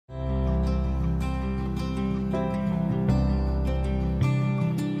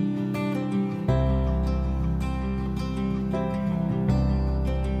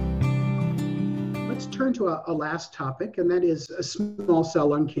to a last topic, and that is small cell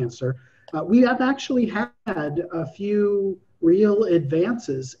lung cancer. We have actually had a few real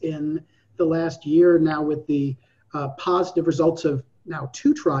advances in the last year now with the positive results of now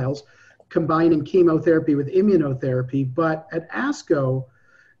 2 trials combining chemotherapy with immunotherapy. But at ASCO,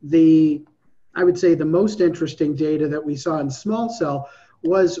 I would say the most interesting data that we saw in small cell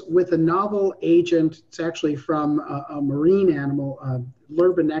was with a novel agent. It's actually from a marine animal,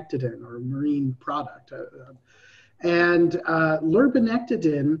 Lurbinectedin, or marine product. And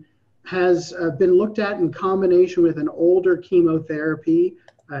Lurbinectedin has been looked at in combination with an older chemotherapy,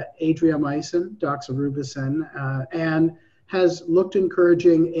 adriamycin, doxorubicin, and has looked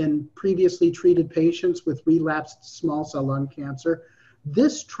encouraging in previously treated patients with relapsed small cell lung cancer.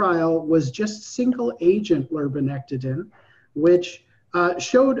 This trial was just single agent lurbinectedin, which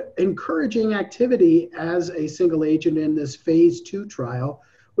showed encouraging activity as a single agent in this phase 2 trial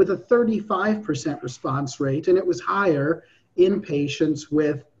with a 35% response rate, and it was higher in patients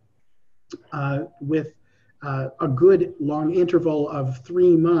with a good long interval of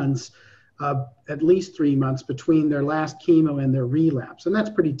 3 months, at least 3 months between their last chemo and their relapse. And that's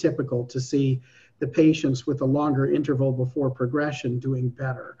pretty typical to see the patients with a longer interval before progression doing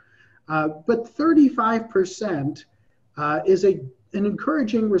better. But 35% is an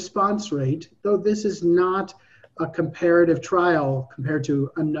encouraging response rate, though this is not a comparative trial compared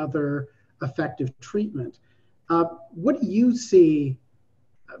to another effective treatment. What do you see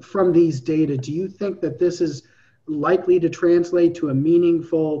from these data? Do you think that this is likely to translate to a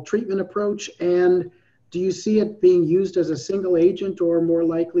meaningful treatment approach? And do you see it being used as a single agent or more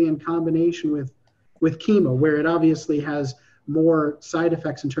likely in combination with chemo, where it obviously has more side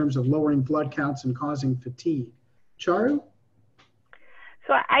effects in terms of lowering blood counts and causing fatigue? Charu?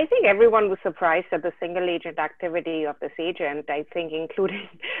 So I think everyone was surprised at the single agent activity of this agent, I think including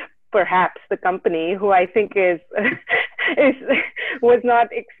perhaps the company, who I think was not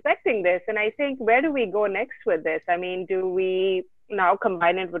expecting this. And I think, where do we go next with this? I mean, do we now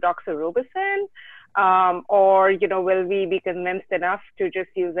combine it with doxorubicin? Or, will we be convinced enough to just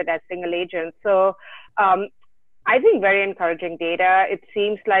use it as single agent? So I think very encouraging data. It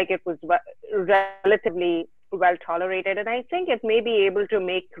seems like it was relatively well tolerated, and I think it may be able to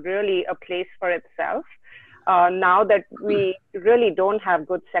make really a place for itself. Now that we really don't have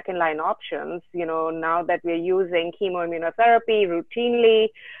good second line options, now that we're using chemoimmunotherapy routinely,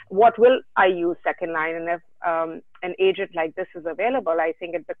 what will I use second line? And if an agent like this is available, I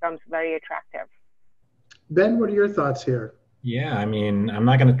think it becomes very attractive. Ben, what are your thoughts here? Yeah, I mean, I'm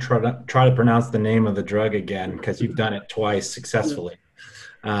not going to try to pronounce the name of the drug again because you've done it twice successfully.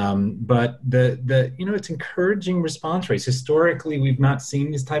 But it's encouraging response rates. Historically, we've not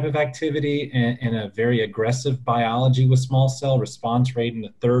seen this type of activity in a very aggressive biology with small cell. Response rate in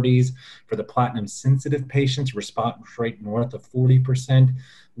the 30s for the platinum sensitive patients, response rate north of 40%,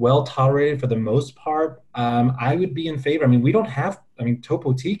 well tolerated for the most part. I would be in favor. I mean, we don't have,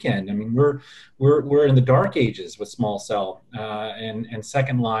 topotecan. I mean, we're in the dark ages with small cell and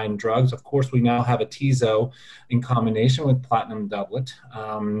second line drugs. Of course, we now have atezo in combination with platinum doublet.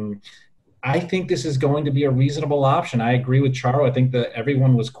 I think this is going to be a reasonable option. I agree with Charu. I think that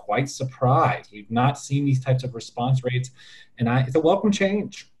everyone was quite surprised. We've not seen these types of response rates, and it's a welcome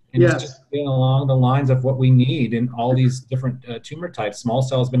change. And yes. It's just been along the lines of what we need in all these different tumor types. Small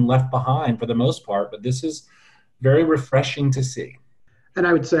cell has been left behind for the most part, but this is very refreshing to see. And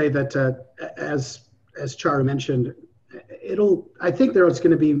I would say that, as Charu mentioned, I think there's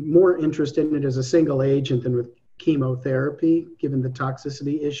going to be more interest in it as a single agent than with chemotherapy, given the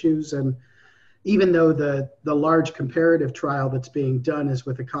toxicity issues. And even though the large comparative trial that's being done is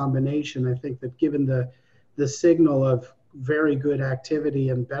with a combination, I think that given the signal of very good activity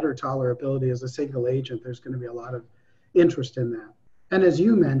and better tolerability as a single agent, there's going to be a lot of interest in that. And as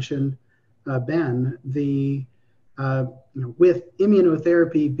you mentioned, Ben, with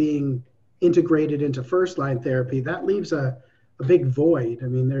immunotherapy being integrated into first-line therapy, that leaves a big void. I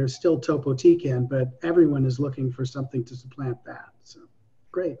mean, there's still topotecan, but everyone is looking for something to supplant that. So,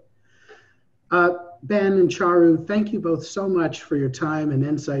 great. Ben and Charu, thank you both so much for your time and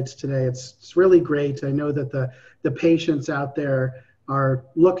insights today. It's really great. I know that the patients out there are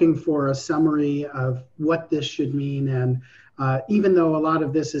looking for a summary of what this should mean. And even though a lot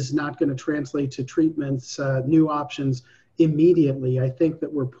of this is not going to translate to treatments, new options immediately, I think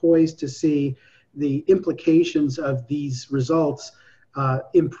that we're poised to see the implications of these results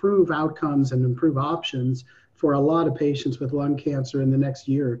improve outcomes and improve options for a lot of patients with lung cancer in the next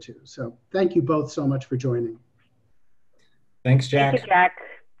year or two. So thank you both so much for joining. Thanks, Jack. Thank you, Jack.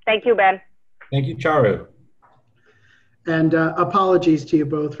 Thank you, Ben. Thank you, Charu. And apologies to you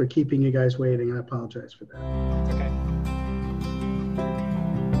both for keeping you guys waiting. I apologize for that. Okay.